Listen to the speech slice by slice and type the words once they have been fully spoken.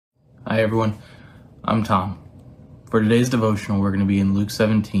Hi everyone, I'm Tom. For today's devotional, we're going to be in Luke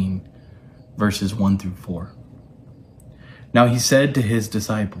 17, verses 1 through 4. Now he said to his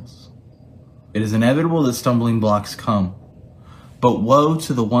disciples, "It is inevitable that stumbling blocks come, but woe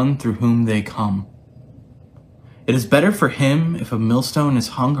to the one through whom they come. It is better for him if a millstone is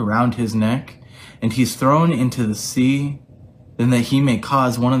hung around his neck and he's thrown into the sea than that he may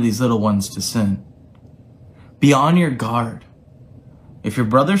cause one of these little ones to sin. Be on your guard. If your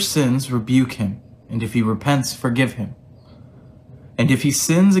brother sins, rebuke him, and if he repents, forgive him. And if he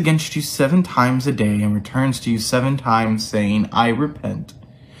sins against you 7 times a day and returns to you 7 times saying, 'I repent,'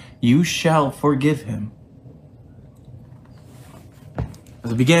 you shall forgive him."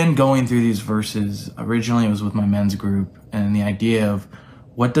 As I began going through these verses, originally it was with my men's group, and the idea of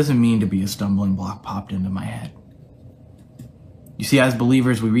what does it mean to be a stumbling block popped into my head. You see, as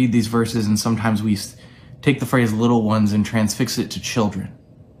believers, we read these verses and sometimes we take the phrase little ones and transfix it to children.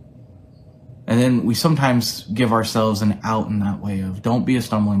 And then we sometimes give ourselves an out in that way of don't be a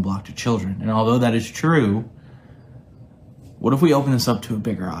stumbling block to children. And although that is true, what if we open this up to a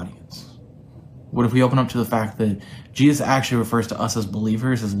bigger audience? What if we open up to the fact that Jesus actually refers to us as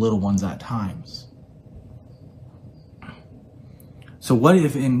believers as little ones at times? So what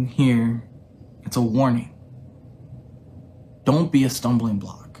if in here it's a warning? Don't be a stumbling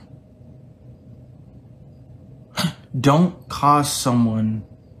block. Don't cause someone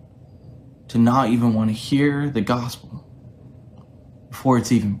to not even want to hear the gospel before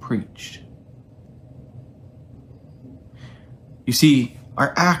it's even preached. You see,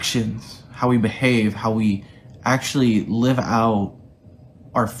 our actions, how we behave, how we actually live out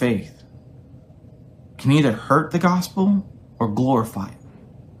our faith can either hurt the gospel or glorify it.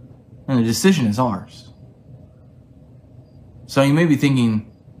 And the decision is ours. So you may be thinking,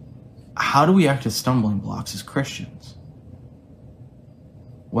 how do we act as stumbling blocks as Christians?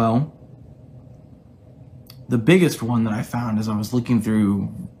 Well, the biggest one that I found as I was looking through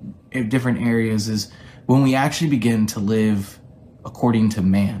different areas is when we actually begin to live according to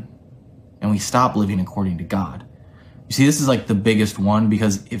man and we stop living according to God. You see, this is like the biggest one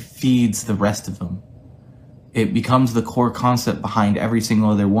because it feeds the rest of them. It becomes the core concept behind every single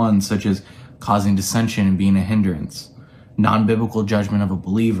other one, such as causing dissension and being a hindrance, non-biblical judgment of a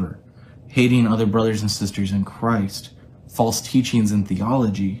believer, hating other brothers and sisters in Christ, false teachings in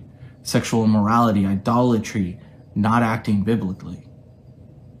theology, sexual immorality, idolatry, not acting biblically.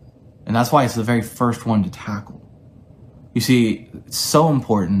 And that's why it's the very first one to tackle. You see, it's so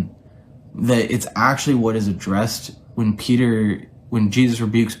important that it's actually what is addressed when Jesus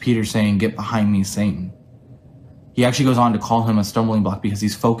rebukes Peter saying, "Get behind me, Satan." He actually goes on to call him a stumbling block because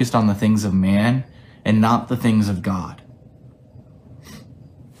he's focused on the things of man and not the things of God.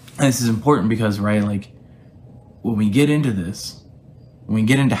 And this is important because, right, like when we get into this, when we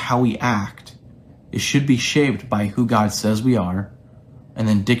get into how we act, it should be shaped by who God says we are and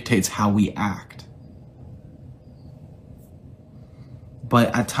then dictates how we act.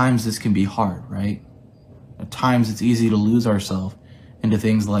 But at times this can be hard, right? At times it's easy to lose ourselves into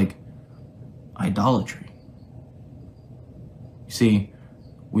things like idolatry. You see,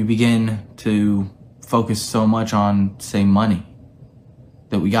 we begin to focus so much on, say, money,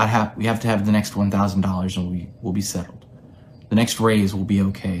 that we have to have the next $1,000 and we'll be settled. The next raise will be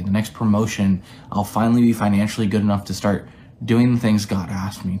okay. The next promotion, I'll finally be financially good enough to start doing the things God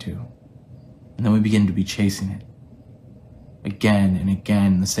asked me to. And then we begin to be chasing it. Again and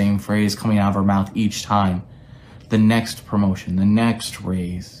again, the same phrase coming out of our mouth each time. The next promotion, the next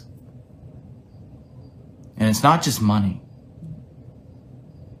raise. And it's not just money.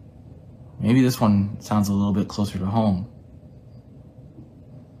 Maybe this one sounds a little bit closer to home.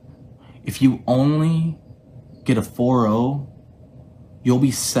 If you only get a 4.0, you'll be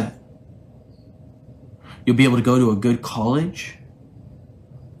set. You'll be able to go to a good college.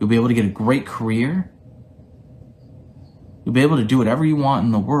 You'll be able to get a great career. You'll be able to do whatever you want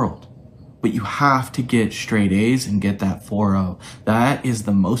in the world. But you have to get straight A's and get that 4.0. That is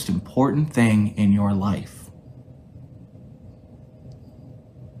the most important thing in your life.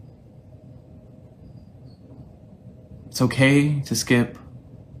 It's okay to skip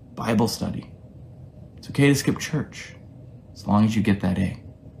Bible study. It's okay to skip church as long as you get that A.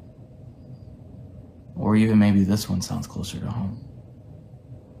 Or even maybe this one sounds closer to home.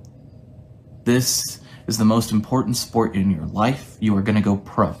 This is the most important sport in your life. You are going to go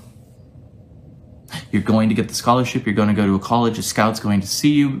pro. You're going to get the scholarship. You're going to go to a college. A scout's going to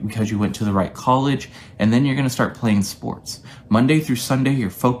see you because you went to the right college. And then you're going to start playing sports. Monday through Sunday, your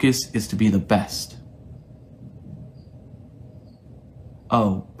focus is to be the best.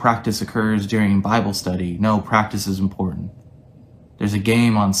 Oh, practice occurs during Bible study. No, practice is important. there's a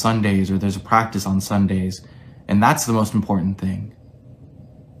game on Sundays or there's a practice on Sundays, and that's the most important thing.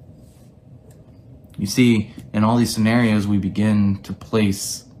 You see, in all these scenarios, we begin to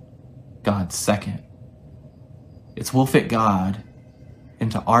place God second. We'll fit God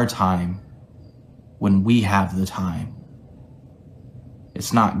into our time when we have the time.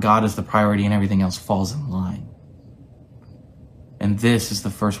 It's not God is the priority and everything else falls in line. And this is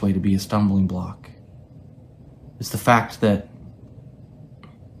the first way to be a stumbling block. It's the fact that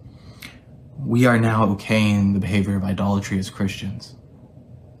we are now okaying the behavior of idolatry as Christians.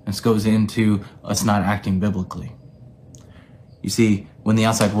 This goes into us not acting biblically. You see, when the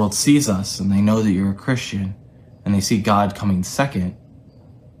outside world sees us and they know that you're a Christian and they see God coming second,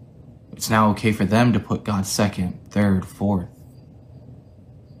 it's now okay for them to put God second, third, fourth.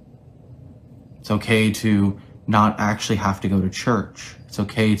 It's okay to not actually have to go to church. It's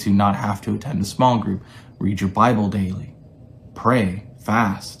okay to not have to attend a small group, read your Bible daily, pray,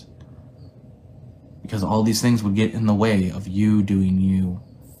 fast. Because all these things would get in the way of you doing you.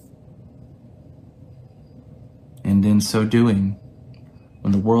 And in so doing,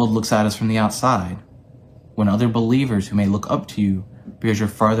 when the world looks at us from the outside, when other believers who may look up to you because you're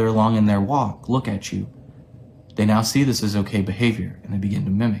farther along in their walk look at you, they now see this as okay behavior and they begin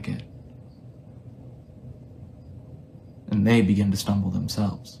to mimic it. And they begin to stumble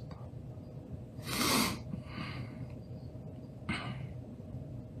themselves.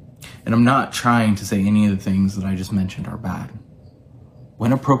 And I'm not trying to say any of the things that I just mentioned are bad.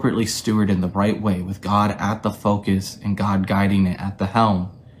 When appropriately stewarded in the right way, with God at the focus and God guiding it at the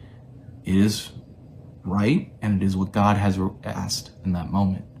helm, it is right and it is what God has asked in that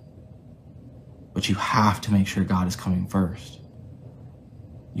moment. But you have to make sure God is coming first.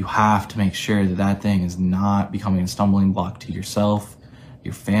 You have to make sure that that thing is not becoming a stumbling block to yourself,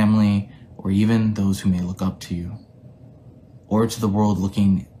 your family, or even those who may look up to you, or to the world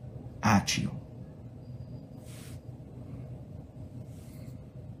looking at you.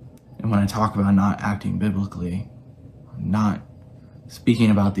 And when I talk about not acting biblically, I'm not speaking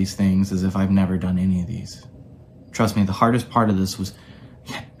about these things as if I've never done any of these. Trust me, the hardest part of this was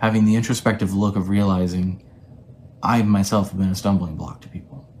having the introspective look of realizing I myself have been a stumbling block to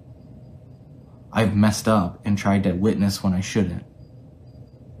people. I've messed up and tried to witness when I shouldn't.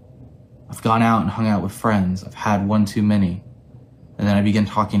 I've gone out and hung out with friends. I've had one too many. And then I begin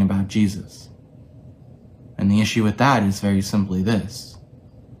talking about Jesus. And the issue with that is very simply this.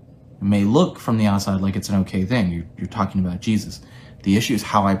 It may look from the outside like it's an okay thing. You're talking about Jesus. The issue is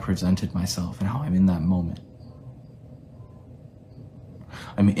how I presented myself and how I'm in that moment.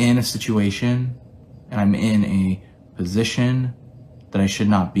 I'm in a situation and I'm in a position that I should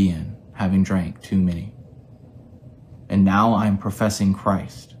not be in, having drank too many. And now I'm professing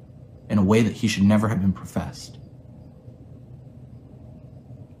Christ in a way that he should never have been professed.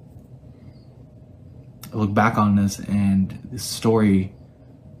 I look back on this, and this story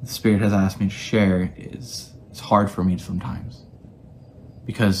the Spirit has asked me to share is hard for me sometimes,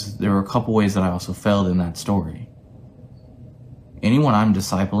 because there were a couple ways that I also failed in that story. Anyone I'm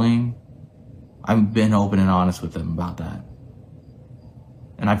discipling, I've been open and honest with them about that.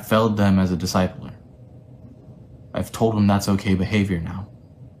 And I've failed them as a discipler. I've told them that's okay behavior now.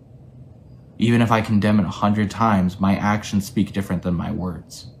 Even if I condemn it 100 times, my actions speak different than my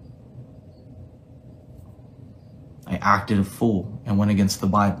words. I acted a fool and went against the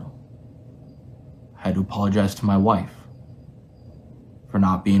Bible. I had to apologize to my wife for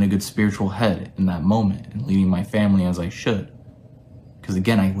not being a good spiritual head in that moment and leading my family as I should. Because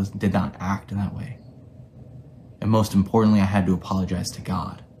again, I did not act in that way. And most importantly, I had to apologize to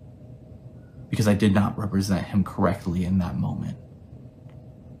God because I did not represent him correctly in that moment.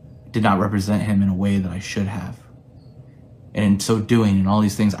 I did not represent him in a way that I should have. And in so doing, in all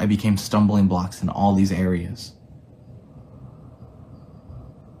these things, I became stumbling blocks in all these areas.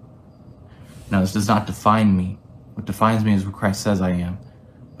 Now, this does not define me. What defines me is what Christ says I am.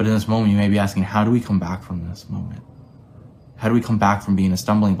 But in this moment, you may be asking, how do we come back from this moment? How do we come back from being a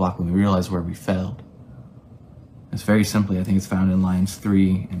stumbling block when we realize where we failed? It's very simply, I think it's found in lines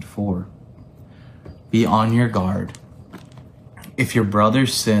 3 and 4. Be on your guard. If your brother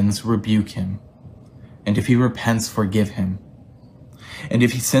sins, rebuke him. And if he repents, forgive him. And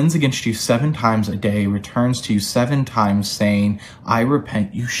if he sins against you 7 times a day, returns to you 7 times saying, I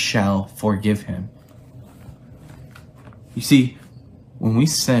repent, you shall forgive him. You see, when we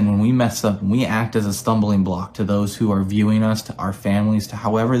sin, when we mess up, when we act as a stumbling block to those who are viewing us, to our families, to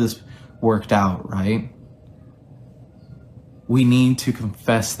however this worked out, right? We need to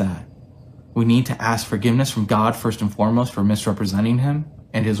confess that. We need to ask forgiveness from God first and foremost for misrepresenting him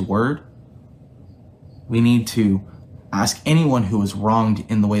and his word. We need to ask anyone who was wronged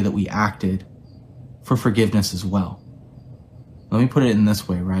in the way that we acted for forgiveness as well. Let me put it in this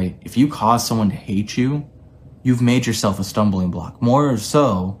way, right? If you cause someone to hate you, you've made yourself a stumbling block. More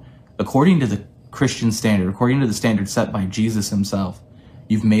so, according to the Christian standard, according to the standard set by Jesus himself,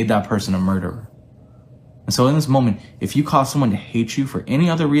 you've made that person a murderer. And so in this moment, if you cause someone to hate you for any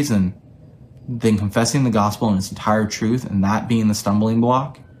other reason than confessing the gospel in its entire truth and that being the stumbling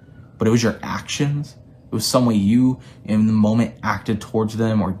block, but it was your actions, it was some way you in the moment acted towards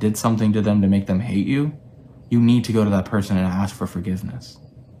them or did something to them to make them hate you, you need to go to that person and ask for forgiveness.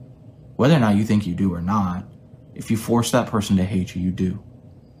 Whether or not you think you do or not, if you force that person to hate you, you do.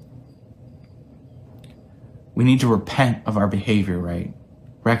 We need to repent of our behavior, right?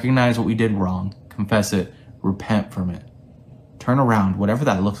 Recognize what we did wrong, confess it, repent from it. Turn around, whatever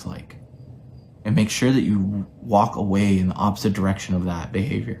that looks like, and make sure that you walk away in the opposite direction of that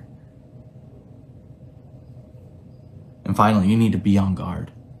behavior. And finally, you need to be on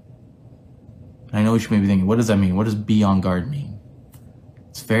guard. And I know what you may be thinking, what does that mean? What does be on guard mean?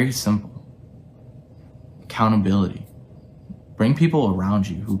 It's very simple. Accountability. Bring people around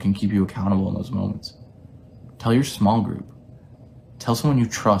you who can keep you accountable in those moments. Tell your small group. Tell someone you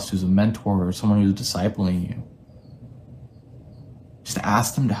trust who's a mentor or someone who's discipling you. Just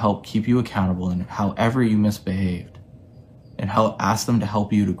ask them to help keep you accountable in however you misbehaved. And ask them to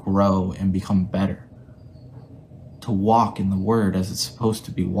help you to grow and become better. To walk in the word as it's supposed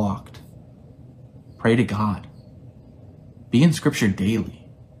to be walked. Pray to God. Be in scripture daily.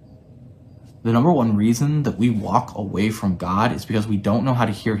 The number one reason that we walk away from God is because we don't know how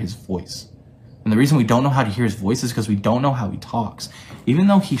to hear his voice. And the reason we don't know how to hear his voice is because we don't know how he talks. Even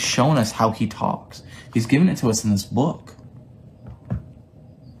though he's shown us how he talks, he's given it to us in this book.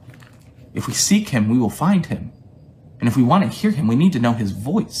 If we seek him, we will find him. And if we want to hear him, we need to know his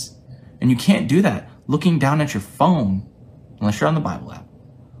voice. And you can't do that looking down at your phone unless you're on the Bible app.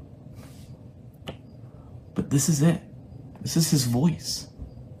 But this is it. This is his voice.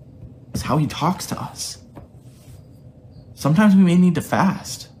 It's how he talks to us. Sometimes we may need to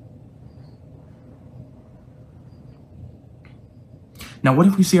fast. Now, what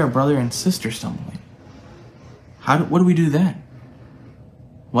if we see our brother and sister stumbling? What do we do then?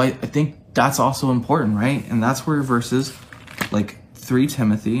 Well, I think that's also important, right? And that's where verses like 3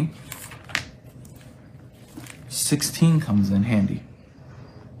 Timothy 16 comes in handy.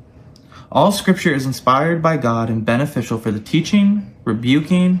 All scripture is inspired by God and beneficial for the teaching,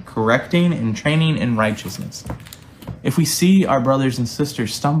 rebuking, correcting, and training in righteousness. If we see our brothers and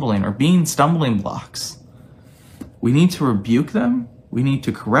sisters stumbling or being stumbling blocks, we need to rebuke them, we need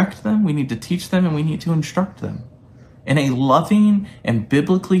to correct them, we need to teach them, and we need to instruct them in a loving and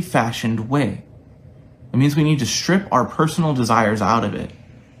biblically fashioned way. It means we need to strip our personal desires out of it.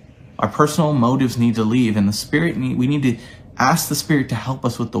 Our personal motives need to leave, and we need to ask the Spirit to help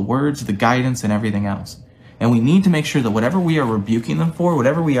us with the words, the guidance, and everything else. And we need to make sure that whatever we are rebuking them for,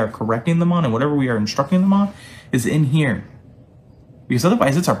 whatever we are correcting them on, and whatever we are instructing them on is in here. Because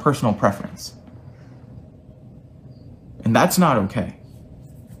otherwise it's our personal preference. And that's not okay.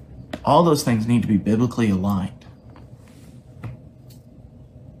 All those things need to be biblically aligned.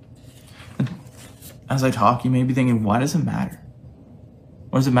 And as I talk, you may be thinking, why does it matter?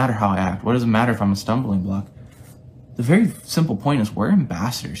 What does it matter how I act? What does it matter if I'm a stumbling block? The very simple point is we're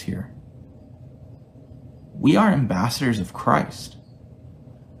ambassadors here. We are ambassadors of Christ.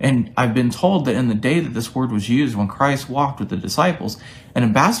 And I've been told that in the day that this word was used, when Christ walked with the disciples, an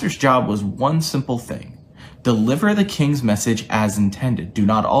ambassador's job was one simple thing. Deliver the king's message as intended. Do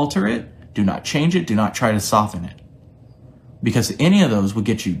not alter it. Do not change it. Do not try to soften it. Because any of those would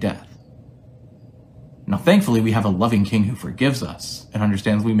get you death. Now, thankfully, we have a loving king who forgives us and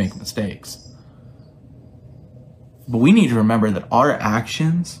understands we make mistakes. But we need to remember that our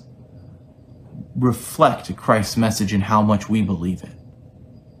actions reflect Christ's message and how much we believe it.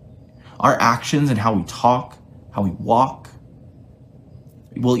 Our actions and how we talk, how we walk,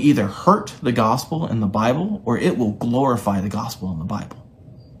 will either hurt the gospel in the Bible or it will glorify the gospel in the Bible.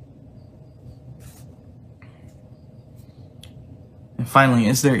 And finally,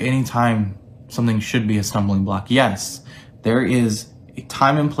 is there any time something should be a stumbling block? Yes, there is a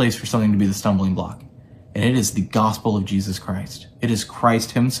time and place for something to be the stumbling block. And it is the gospel of Jesus Christ. It is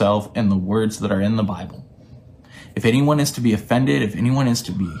Christ himself and the words that are in the Bible. If anyone is to be offended, if anyone is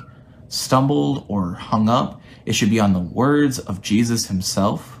to be stumbled or hung up, it should be on the words of Jesus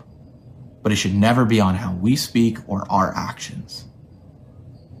himself, but it should never be on how we speak or our actions.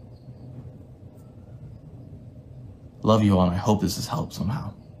 Love you all, and I hope this has helped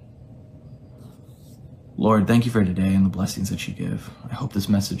somehow. Lord, thank you for today and the blessings that you give. I hope this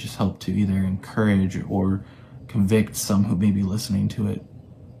message has helped to either encourage or Convict some who may be listening to it.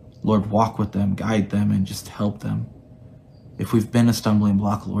 Lord, walk with them, guide them, and just help them. If we've been a stumbling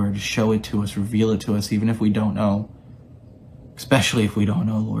block, Lord, show it to us, reveal it to us, even if we don't know, especially if we don't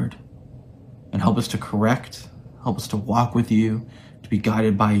know, Lord. And help us to correct, help us to walk with you, to be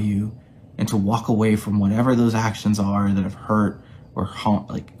guided by you, and to walk away from whatever those actions are that have hurt or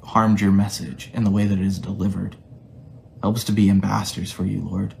harmed your message in the way that it is delivered. Help us to be ambassadors for you,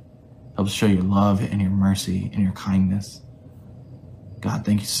 Lord. Help us show your love and your mercy and your kindness. God,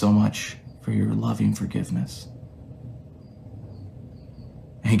 thank you so much for your loving forgiveness.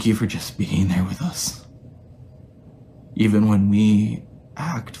 Thank you for just being there with us. Even when we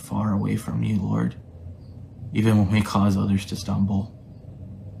act far away from you, Lord. Even when we cause others to stumble.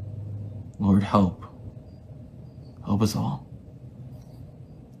 Lord, help. Help us all.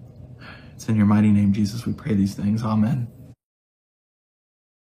 It's in your mighty name, Jesus, we pray these things. Amen.